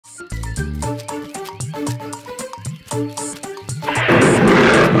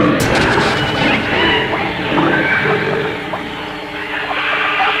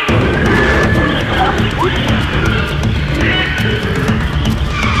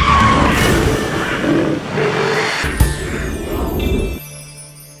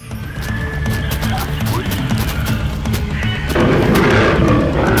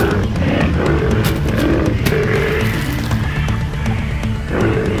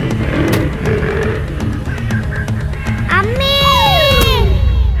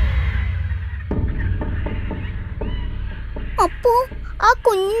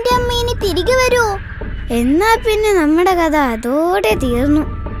എന്നാ പിന്നെ നമ്മുടെ കഥ അതോടെ തീർന്നു.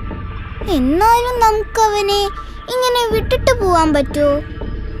 എന്നാലും നമുക്കവനെ ഇങ്ങനെ വിട്ടിട്ട് പോവാൻ പറ്റുമോ?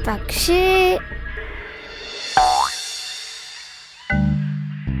 പക്ഷേ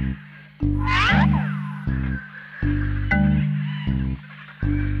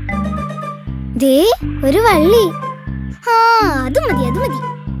ദേ ഒരു വള്ളി. അത് മതി, അത് മതി.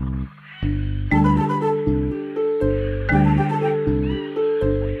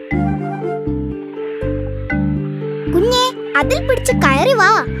 കുഞ്ഞേ, അതിൽ പിടിച്ച് കയറി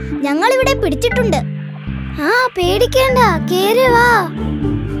വാ. ഞങ്ങൾ ഇവിടെ പിടിച്ചിട്ടുണ്ട്. പേടിക്കേണ്ട, കേറി വാ.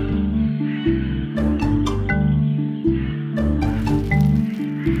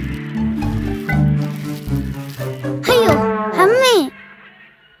 അയ്യോ അമ്മേ.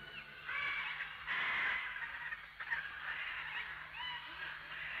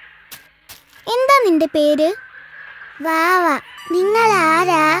 എന്താ നിന്റെ പേര്? വാവ. നിങ്ങൾ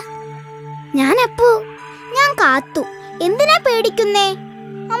ആരാ? ഞാൻ അപ്പു. ഞാൻ കാത്തു. എന്തിനാ പേടിക്കുന്നേ?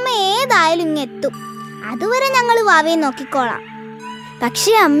 അമ്മ ഏതായാലും ഇങ്ങെത്തും. അതുവരെ ഞങ്ങൾ വാവയെ നോക്കിക്കോളാം.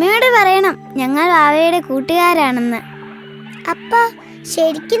 പക്ഷെ അമ്മയോട് പറയണം ഞങ്ങൾ വാവയുടെ കൂട്ടുകാരാണെന്ന്. അപ്പ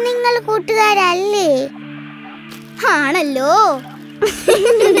ശരിക്കും നിങ്ങൾ കൂട്ടുകാരല്ലേ? ആണല്ലോ.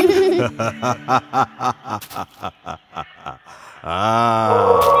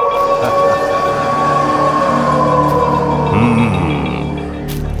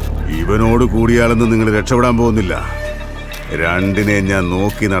 ഇവനോട് കൂടിയാലെന്ന് നിങ്ങൾ രക്ഷപ്പെടാൻ പോകുന്നില്ല. രണ്ടിനെ ഞാൻ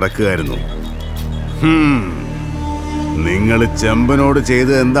നോക്കി നടക്കുകയായിരുന്നു. നിങ്ങൾ ചെമ്പനോട്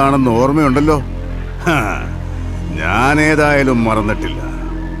ചെയ്ത് എന്താണെന്ന് ഓർമ്മയുണ്ടല്ലോ. ഞാൻ ഏതായാലും മറന്നിട്ടില്ല.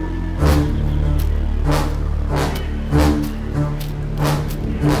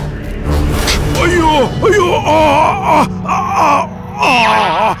 അയ്യോ അയ്യോ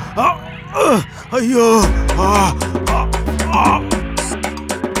അയ്യോ.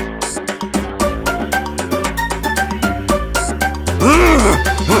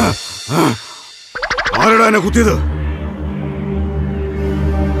 ആരടാ എന്നെ കുത്തിയത്?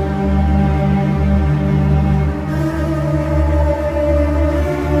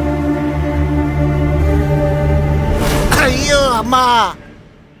 അയ്യോ അമ്മ.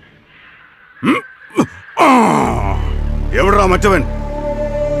 എവിടാ മറ്റവൻ?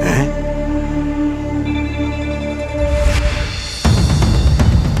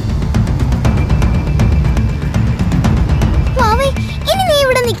 ഇനി നീ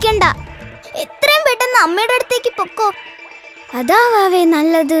ഇവിടെ നിൽക്കണ്ട. എത്രയും പെട്ടെന്ന് അമ്മയുടെ അടുത്തേക്ക് പൊക്കോ. അതാ വാവേ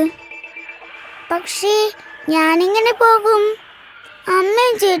നല്ലത്. പക്ഷേ ഞാനിങ്ങനെ പോകും.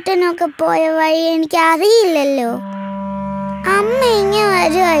 അമ്മയും ചേട്ടനൊക്കെ പോയ വഴി എനിക്ക് അറിയില്ലല്ലോ. അമ്മ ഇങ്ങനെ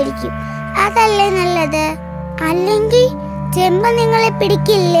വരുമായിരിക്കും. അതല്ലേ നല്ലത്. അല്ലെങ്കിൽ ചെമ്പ നിങ്ങളെ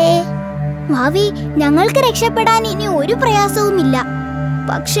പിടിക്കില്ലേ? ഭാവി, ഞങ്ങൾക്ക് രക്ഷപ്പെടാൻ ഇനി ഒരു പ്രയാസവുമില്ല.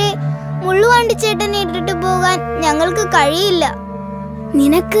 പക്ഷേ മുള്ളുവണ്ടി ചേട്ടനെ ഇട്ടിട്ട് പോകാൻ ഞങ്ങൾക്ക് കഴിയില്ല.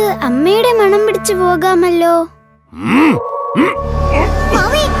 നിനക്ക് അമ്മയുടെ മണം പിടിച്ചു പോകാമല്ലോ.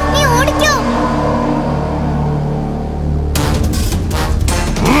 ഭാവി, നീ ഓടിക്കോ.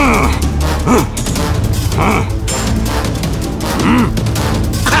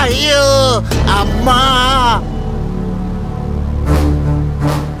 അയ്യോ അമ്മ.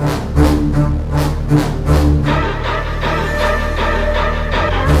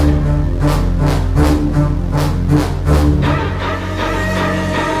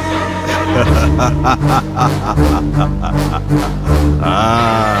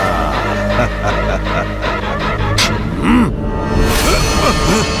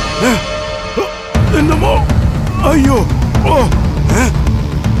 അയ്യോ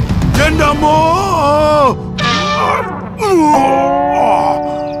എന്റെ അമ്മോ.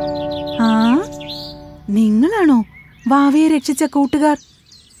 നിങ്ങളാണോ വാവയെ രക്ഷിച്ച കൂട്ടുകാർ?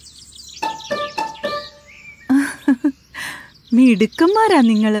 മിടുക്കന്മാരാ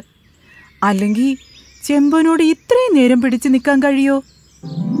നിങ്ങള്. അല്ലെങ്കിൽ ചെമ്പനോട് ഇത്രയും നേരം പിടിച്ചു നിൽക്കാൻ കഴിയോ?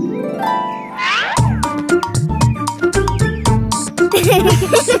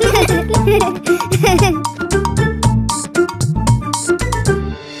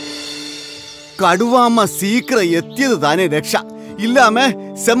 கடுவாம சீக்கிரம் எத்தியது தானே ரக்ஷா. இல்லாம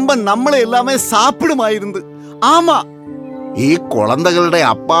செம்பன் நம்மளை எல்லாமே சாப்பிடுமாயிருந்து. ஆமா, ഈ കുളന്തകളുടെ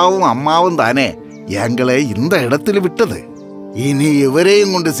അപ്പാവും അമ്മാവും താനേ ഞങ്ങളെ இந்த இடத்துல വിട്ടത്. ഇനി ഇവരെയും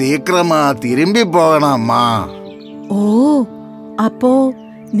കൊണ്ട് സീക്രമാ തിരുമ്പി പോകണം അമ്മ. ഓ, അപ്പോ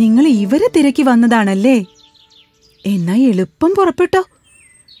നിങ്ങൾ ഇവരെ തിരക്കി വന്നതാണല്ലേ? എന്നാ എളുപ്പം പുറപ്പെട്ടോ.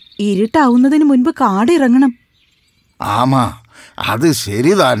 ഇരുട്ടാവുന്നതിന് മുൻപ് കാടിറങ്ങണം. ആമാ, അത്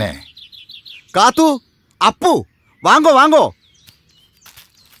ശരിതാനേ. കാത്തു, അപ്പു, വാങ്ങോ വാങ്ങോ.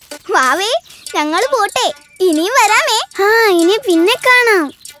 വാവേ, ഞങ്ങൾ പോട്ടെ. ഇനിയും വരാമേ. ഇനി പിന്നെ കാണാം.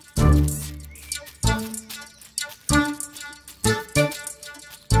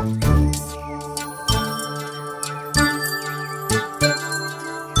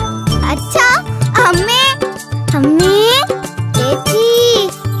 അച്ഛാ, അമ്മേ, അമ്മേ, ചേച്ചി,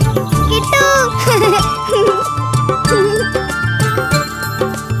 കിട്ടു.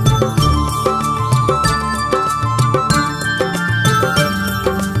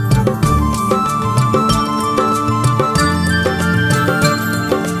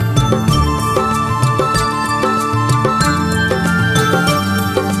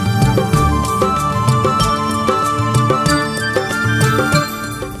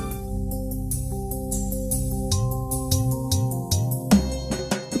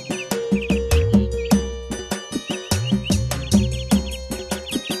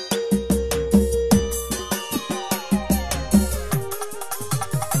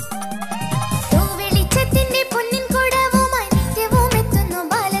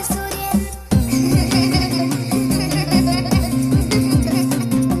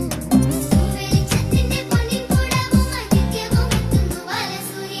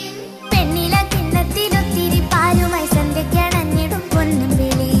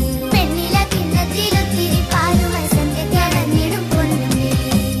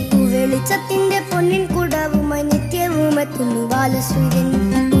 വെളിച്ചത്തിന്റെ പൊന്നിൻ കുടവുമായി നിത്യവുമെത്തുന്നു ബാലസൂര്യൻ.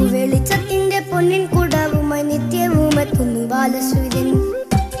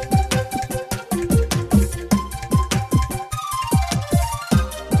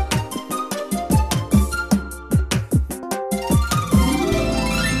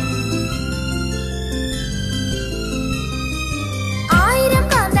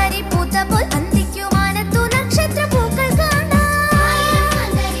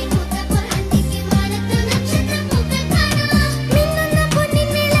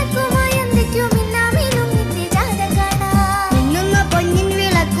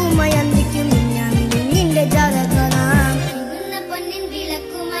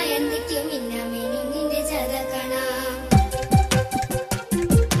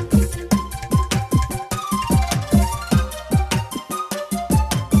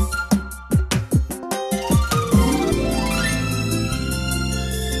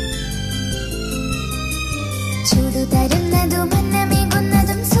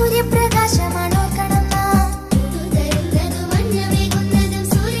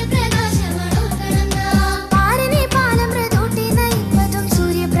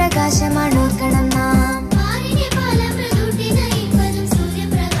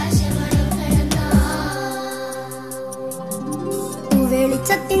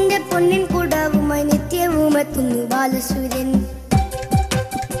 വെളിച്ചത്തിന്റെ പൊന്നിൻ കുടവുമായി നിത്യവുമെത്തുന്നു ബാലസൂര്യൻ.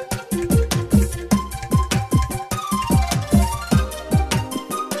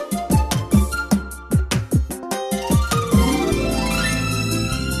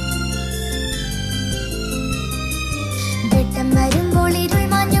 വെട്ടം വരുമ്പോൾ ഇരുൾ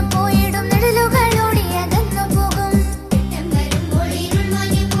മാഞ്ഞു പോയിടും നിഴലുകളോടി അകന്നു പോകും.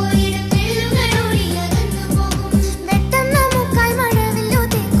 വെട്ടം നമുക്കായി മഴവില്ലു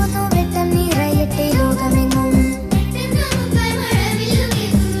തീർക്കുന്നു. വെട്ടം നിറയട്ടെ ലോകമെങ്ങും.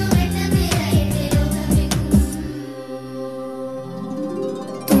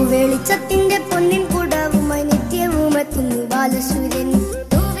 വെളിച്ചത്തിന്റെ പൊന്നിൻ കുടവുമായി നിത്യവുമെത്തുന്നു ബാലസൂര്യൻ.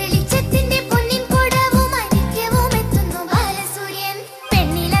 വെളിച്ചത്തിന്റെ പൊന്നിൻ കുടവുമായി നിത്യവുമെത്തുന്നു ബാലസൂര്യൻ.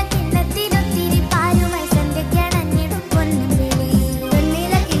 പെണ്ണില കിണ്ണത്തിലൊത്തിരി പാലുമായി സന്ധ്യക്കണഞ്ഞിടും പൊന്നമ്പിളി.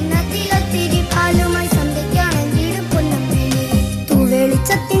 വെണ്ണില കിണ്ണത്തിലൊത്തിരി പാലുമായി സന്ധ്യക്കണഞ്ഞിടും പൊന്നമ്പിളി.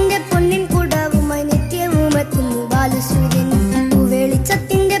 വെളിച്ചത്തിന്റെ പൊന്നിൻ കുടവുമായി നിത്യവുമെത്തുന്നു ബാലസൂര്യൻ.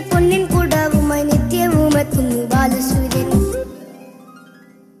 വെളിച്ചത്തിന്റെ പൊന്നിൻ കുടവുമായി നിത്യവുമെത്തുന്നു ബാലസൂര്യൻ.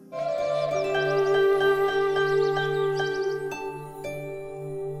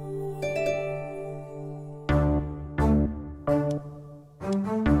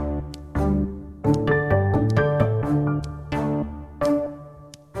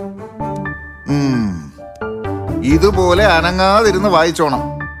 ഇതുപോലെ അനങ്ങാതിരുന്ന് വായിച്ചോണം.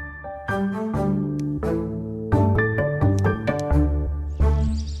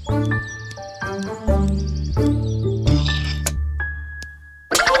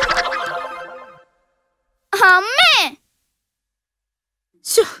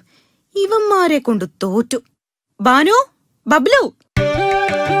 ഇവന്മാരെ കൊണ്ട് തോറ്റു. ബാനു, ബബ്ലു,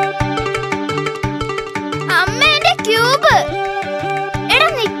 അമ്മേന്റെ ക്യൂബ്. എടാ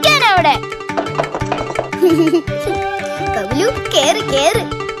നിക്കാൻ അവിടെ. ബബ്ലു കേറ് കേറ്.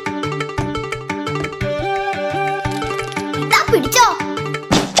 ഇതാ പിടിച്ചോ.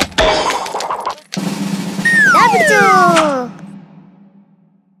 ഇതാ പിടിച്ചോ.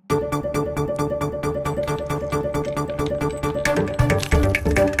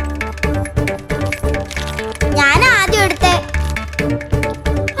 ഞാൻ ആദ്യം എടുത്തേ.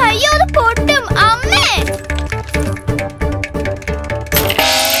 അയ്യോ അത് പൊട്ടും അമ്മേ.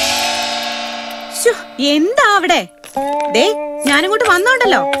 എന്താ അവിടെ? ദേ ഞാനിങ്ങോട്ട്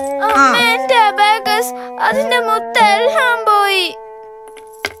വന്നോണ്ടല്ലോ. അമ്മേന്റെ അബാക്കസ് അതിന്റെ മുത്തെല്ലാം പോയി.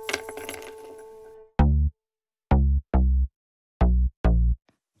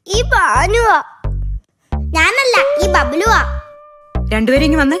 ഈ ബാനുവാ. ഞാനല്ല, ഈ ബബ്ലുവാ. രണ്ടുപേരും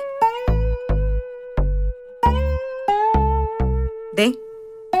ഇങ്ങ് വന്നേ. ദേ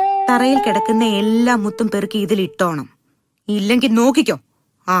തറയിൽ കിടക്കുന്ന എല്ലാ മുത്തും പെറുക്കി ഇതിൽ ഇട്ടോണം. ഇല്ലെങ്കിൽ നോക്കിക്കോ.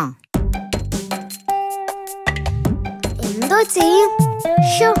 ആ എന്തോ ചെയ്യും?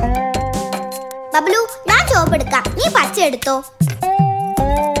 ബബ്ലു, ഞാൻ ചോപ്പ് എടുക്കാം, നീ പച്ച എടുത്തോ.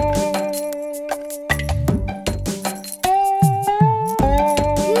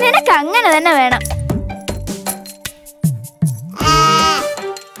 നിനക്ക് അങ്ങനെ തന്നെ വേണം.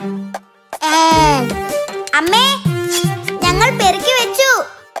 അമ്മേ, ഞങ്ങൾ പെറുക്കി വെച്ചു.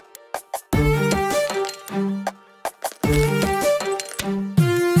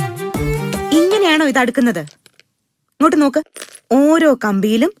 ഇങ്ങനെയാണോ ഇത് അടുക്കുന്നത്? ഇങ്ങോട്ട് നോക്ക്. ഓരോ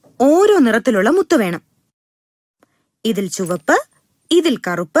കമ്പിയിലും ഓരോ നിറത്തിലുള്ള മുത്ത് വേണം. ഇതിൽ ചുവപ്പ്, ഇതിൽ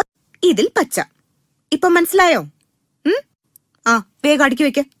കറുപ്പ്, ഇതിൽ പച്ച. ഇപ്പൊ മനസ്സിലായോ? ആ വേഗം അടുക്കി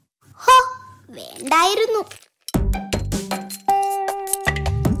വെക്ക. വേണ്ടായിരുന്നു.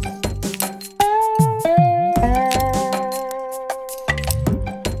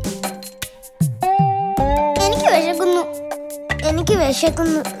 എനിക്ക്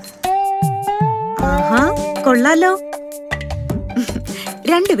വിശക്കുന്നു. ആഹാ കൊള്ളാലോ.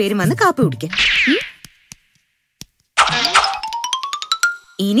 രണ്ടുപേരും വന്ന് കാപ്പി കുടിക്കാം.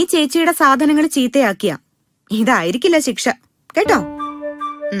 ഇനി ചേച്ചിയുടെ സാധനങ്ങൾ ചീത്തയാക്കിയ ഇതായിരിക്കില്ല ശിക്ഷ കേട്ടോ.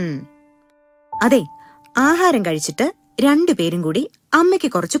 അതെ, ആഹാരം കഴിച്ചിട്ട് രണ്ടുപേരും കൂടി അമ്മയ്ക്ക്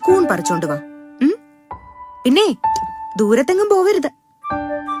കുറച്ച് കൂൺ പറിച്ചോണ്ട് വാ. പിന്നെ ദൂരത്തെങ്ങും പോവരുത്.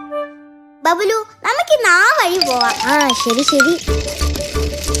 ബബ്ലു, നമുക്ക് നാ വഴി പോവാം. ആ ശരി ശരി.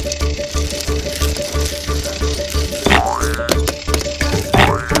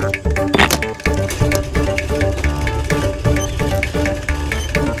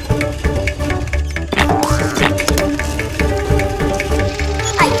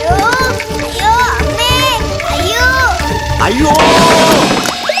 അയ്യോ അയ്യോ അമ്മേ, അയ്യോ അയ്യോ.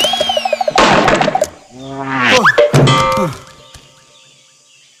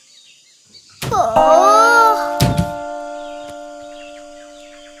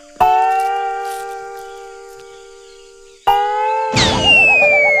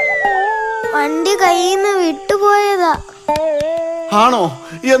 വണ്ടി കയ്യിന്ന് വിട്ടുപോയതാ. ആണോ?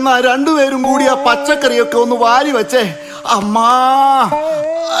 എന്നാ രണ്ടുപേരും കൂടി ആ പച്ചക്കറിയൊക്കെ ഒന്ന് വാരി വെച്ചേ. അമ്മാ,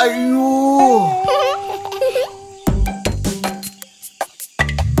 അയ്യോ.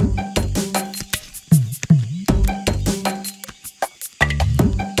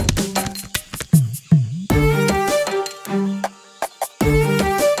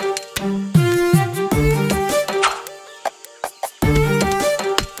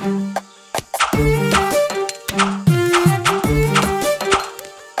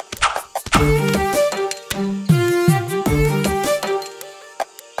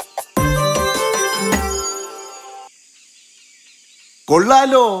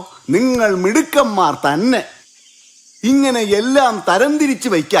 കൊള്ളാലോ, നിങ്ങൾ മിടുക്കന്മാർ തന്നെ. ഇങ്ങനെ എല്ലാം തരംതിരിച്ചു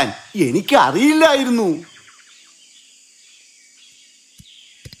വയ്ക്കാൻ എനിക്ക് അറിയില്ലായിരുന്നു.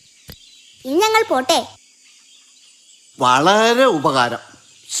 ഇനി ഞങ്ങൾ പോട്ടെ. വളരെ ഉപകാരം.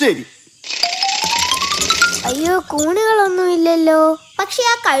 ശരി. അയ്യോ, കൂണുകളൊന്നുമില്ലല്ലോ. പക്ഷെ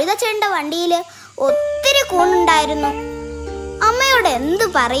ആ കഴുതച്ചേണ്ട വണ്ടിയില് ഒത്തിരി കൂണുണ്ടായിരുന്നു. അമ്മയോട് എന്തു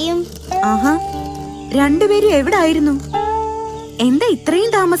പറയും? ആഹാ, രണ്ടുപേരും എവിടായിരുന്നു? എന്താ ഇത്രയും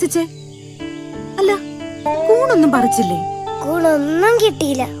താമസിച്ചേ? അല്ല, കൂണൊന്നും പറിച്ചില്ലേ? കൂണൊന്നും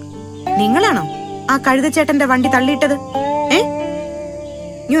കിട്ടിയില്ല. നിങ്ങളാണോ ആ കഴുതച്ചേട്ടന്റെ വണ്ടി തള്ളിയിട്ടത്?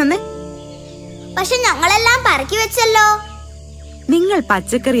 നീ വന്നേ. പക്ഷെ ഞങ്ങളെല്ലാം പറക്കി വെച്ചല്ലോ. നിങ്ങൾ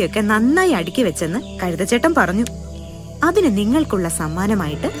പച്ചക്കറിയൊക്കെ നന്നായി അടുക്കി വെച്ചെന്ന് കഴുതച്ചേട്ടൻ പറഞ്ഞു. അതിന് നിങ്ങൾക്കുള്ള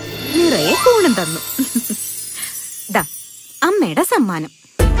സമ്മാനമായിട്ട് നിറയെ കൂണും തന്നു. ദാ അമ്മയുടെ സമ്മാനം.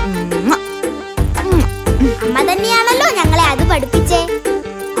 അമ്മ തന്നെയാണല്ലോ ഞങ്ങളെ അത് പഠിപ്പിച്ചേ.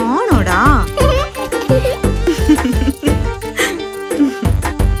 ആണോടാ? താ.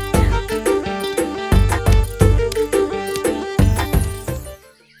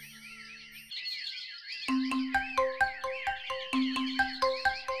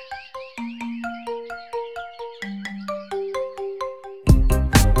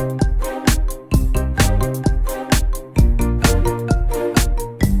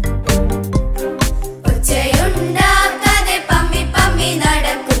 ഒച്ചയുണ്ടാക്കാതെ പമ്മി പമ്മി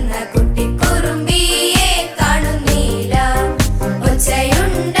നടക്കുന്ന കുട്ടിക്കുറുമ്പിയെ കാണുന്നില്ല.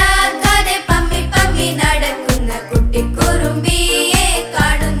 ഒച്ചയുണ്ടാക്കാതെ പമ്മി പമ്മി നടക്കുന്ന കുട്ടിക്കുറുമ്പിയെ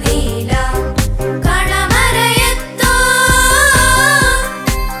കാണുന്നില്ല. കാണമറയത്തോ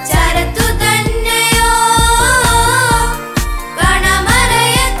ചരത്തു തന്നെയോ,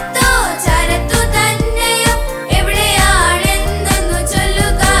 കാണമറയത്തോ ചരത്തു തന്നെയോ, എവിടെയാണെന്നു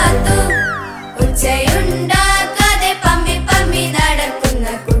ചൊല്ലുകാത്തു. ഒച്ചയുണ്ടാക്കാതെ പമ്മി പമ്മി നടക്കുന്ന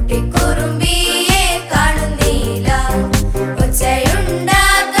കുട്ടിക്കുറുമ്പിയെ കാണുന്നില്ല.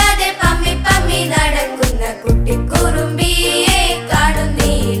 ഒച്ചയുണ്ടാക്കാതെ പമ്മി പമ്മി നടക്കുന്ന കുട്ടിക്കുറുമ്പിയെ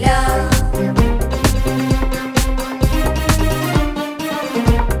കാണുന്നില്ല.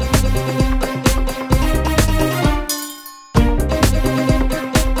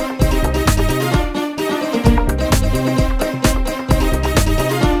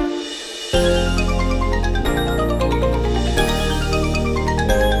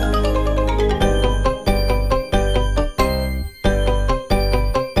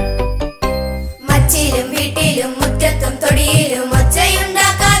 മച്ചിലും വീട്ടിലും മുറ്റത്തും തൊടിയിലും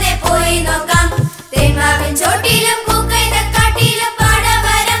ഒച്ചയുണ്ടാക്കാതെ പോയി നോക്കാം. തേന്മാവിൻ ചോട്ടിലും പൂക്കൈതക്കാട്ടിലും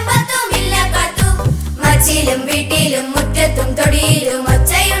പാടവരമ്പത്തുമില്ല കാത്തു. മച്ചിലും വീട്ടിലും മുറ്റത്തും തൊടിയിലും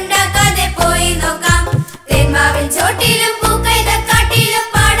ഒച്ചയുണ്ടാക്കാതെ പോയി നോക്കാം. തേന്മാവിൻ ചോട്ടിലും പൂക്കൈതക്കാട്ടിലും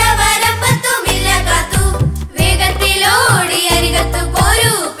പാടവരമ്പത്തുമില്ല കാത്തു. വേഗത്തിലോടി അരികത്തു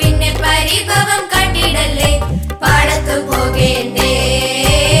പോരൂ, പിന്നെ പരിഭവം കാട്ടിടല്ലേ. പാടത്തു പോകേണ്ടേ,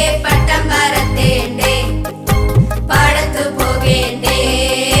 പട്ടം പറത്തേണ്ടേ. പാടത്തു പോകേണ്ടേ,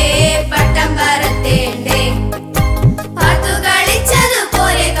 പട്ടം പറത്തേണ്ടേ. പാത്തു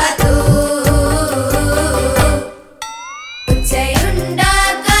കളിച്ചതുപോലെ കാത്തു.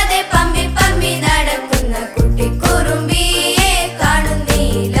 ഒച്ചയുണ്ടാക്കാതെ പമ്മി പമ്മി നടക്കുന്ന കുട്ടിക്കുറുമ്പിയെ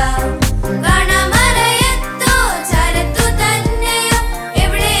കാണുന്നില്ല. കാണമറയത്തോ ചരത്തു തന്നെയോ,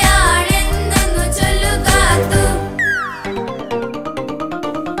 എവിടെയാണെന്നു ചൊല്ലുകാത്തു.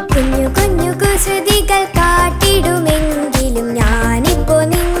 കുഞ്ഞു കുഞ്ഞു കുസൃതികൾ കാട്ടിടുമെങ്കിലും ഞാനിപ്പോ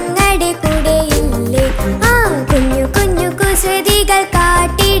നിങ്ങളുടെ കൂടെയില്ലേ. ആ കുഞ്ഞു കുഞ്ഞു കുസൃതികൾ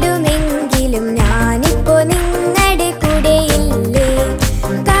കാട്ടിടുമെങ്കിലും ഞാനിപ്പോ നിങ്ങളുടെ കൂടെയില്ലേ.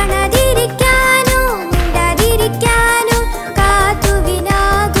 കാണാതിരിക്കാനോ മിണ്ടാതിരിക്കാനോ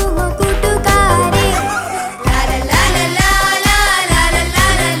കാത്തുവിനാകുമോ കൂട്ടുകാരെ.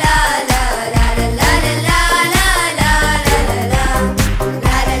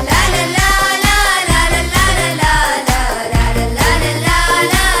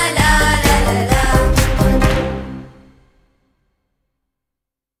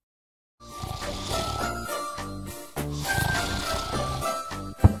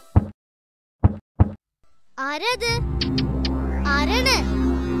 ആരാത്? ആരാണ്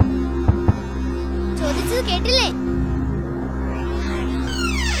ചോദിച്ചത് കേട്ടില്ലേ?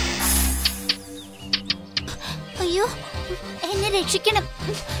 അയ്യോ, എന്നെ രക്ഷിക്കണം.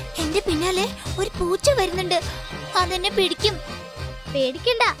 എന്റെ പിന്നാലെ ഒരു പൂച്ച വരുന്നുണ്ട്. അതെന്നെ പിടിക്കും.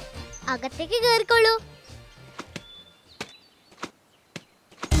 പേടിക്കണ്ട, അകത്തേക്ക് കേറിക്കോളൂ.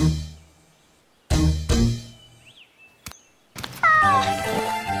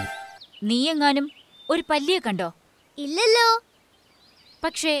 നീ എങ്ങാനും ഒരു പല്ലിയെ കണ്ടോ? ഇല്ലല്ലോ.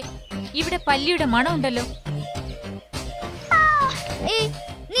 പക്ഷേ ഇവിടെ പല്ലിയുടെ മണം ഉണ്ടല്ലോ. ഏയ്,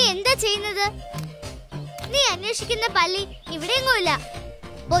 നീ എന്താ ചെയ്യുന്നത്? നീ അന്വേഷിക്കുന്ന പല്ലി ഇവിടെയെങ്ങും ഇല്ല.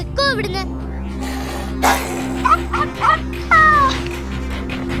 പൊയ്ക്കോ ഇവിടുന്ന്.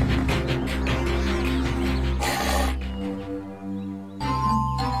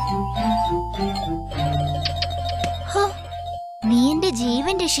 ഹോ, നീ എന്റെ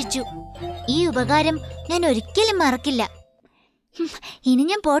ജീവൻ രക്ഷിച്ചു. ഈ ഉപകാരം ഞാൻ ഒരിക്കലും മറക്കില്ല. ഇനി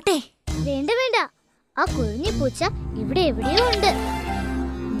ഞാൻ പോട്ടെ. വേണ്ട വേണ്ട, ആ കുഞ്ഞു പൂച്ച ഇവിടെ എവിടെയോ ഉണ്ട്.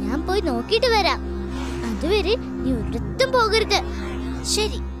 ഞാൻ പോയി നോക്കിയിട്ട് വരാം. അതുവരെ നീ ഒരിടത്തും പോകരുത്.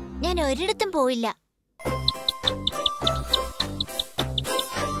 ശരി, ഞാൻ ഒരിടത്തും പോയില്ല.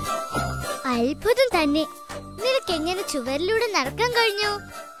 അത്ഭുതം തന്നെ. നിനക്ക് എങ്ങനെ ചുവരിലൂടെ നടക്കാൻ കഴിഞ്ഞു?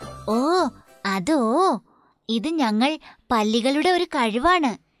 ഓ, അതോ, ഇത് ഞങ്ങൾ പല്ലികളുടെ ഒരു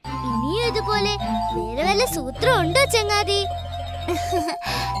കഴിവാണ്. ഇനിയും ഇതുപോലെ വേറെ വല്ല സൂത്രം ഉണ്ടോ ചങ്ങാതി?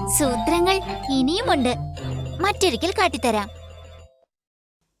 സൂത്രങ്ങൾ ഇനിയുമുണ്ട്. മറ്റൊരിക്കൽ കാട്ടിത്തരാം.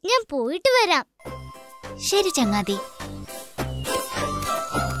 ഞാൻ പോയിട്ട് വരാം. ശരി ചങ്ങാതി.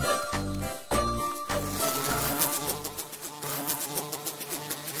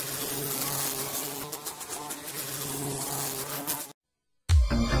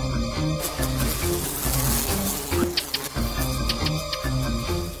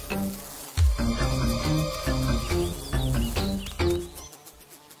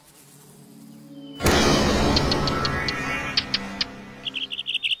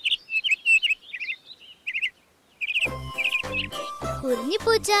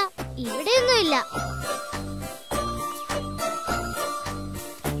 കുറിഞ്ഞിപ്പൂച്ച ഇവിടെയൊന്നുമില്ല.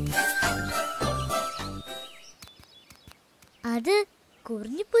 അത്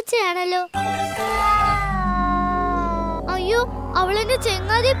കുറിഞ്ഞിപ്പൂച്ചയാണല്ലോ. അയ്യോ, അവളെന്റെ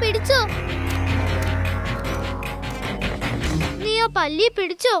ചെങ്ങാതിയെ പിടിച്ചോ? നീ ആ പല്ലിയെ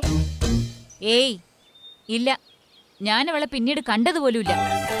പിടിച്ചോ? ഏയ് ഇല്ല, ഞാൻ അവളെ പിന്നീട് കണ്ടതുപോലുമില്ല.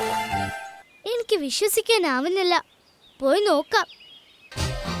 എനിക്ക് വിശ്വസിക്കാനാവുന്നില്ല. പോയി നോക്കാം.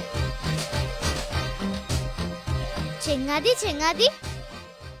 ചെങ്ങാതി ചെങ്ങാതി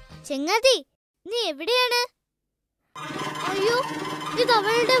ചെങ്ങാതി, നീ എവിടെയാണ്? അയ്യോ, ഇത്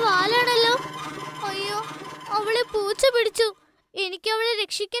അവളുടെ വാലാണല്ലോ. അയ്യോ, അവളെ പൂച്ച പിടിച്ചു. എനിക്ക് അവളെ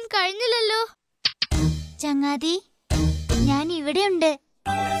രക്ഷിക്കാൻ കഴിഞ്ഞില്ലല്ലോ. ചങ്ങാതി, ഞാൻ ഇവിടെയുണ്ട്.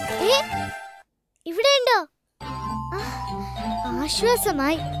 ഇവിടെയുണ്ടോ?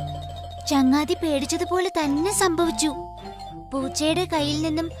 ആശ്വാസമായി. ചങ്ങാതി പേടിച്ചതുപോലെ തന്നെ സംഭവിച്ചു. പൂച്ചയുടെ കയ്യിൽ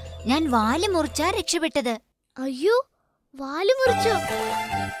നിന്നും ഞാൻ വാല് മുറിച്ചാ രക്ഷപ്പെട്ടത്. അയ്യോ, വാല് മുറിച്ചോ?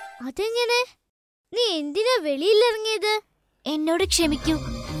 അതെങ്ങനെ? നീ എന്തിനാ വെളിയിലിറങ്ങിയത്? എന്നോട് ക്ഷമിക്കൂ,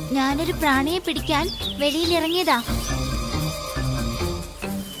 ഞാനൊരു പ്രാണിയെ പിടിക്കാൻ വെളിയിലിറങ്ങിയതാ.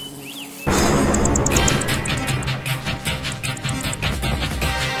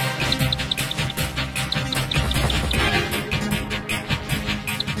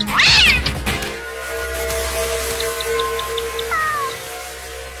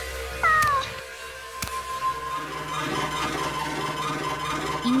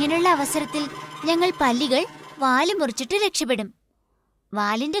 ഇങ്ങനെയുള്ള അവസരത്തിൽ ഞങ്ങൾ പല്ലികൾ വാല് മുറിച്ചിട്ട് രക്ഷപ്പെടും.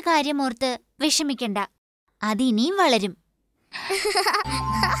 വാലിന്റെ കാര്യമോർത്ത് വിഷമിക്കണ്ട, അതിനിയും വളരും.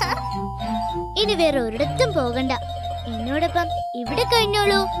 ഇനി വേറെ ഒരിടത്തും പോകണ്ട. എന്നോടൊപ്പം ഇവിടെ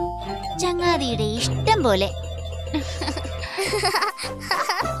കഴിഞ്ഞോളൂ. ചങ്ങാതിയുടെ ഇഷ്ടം പോലെ.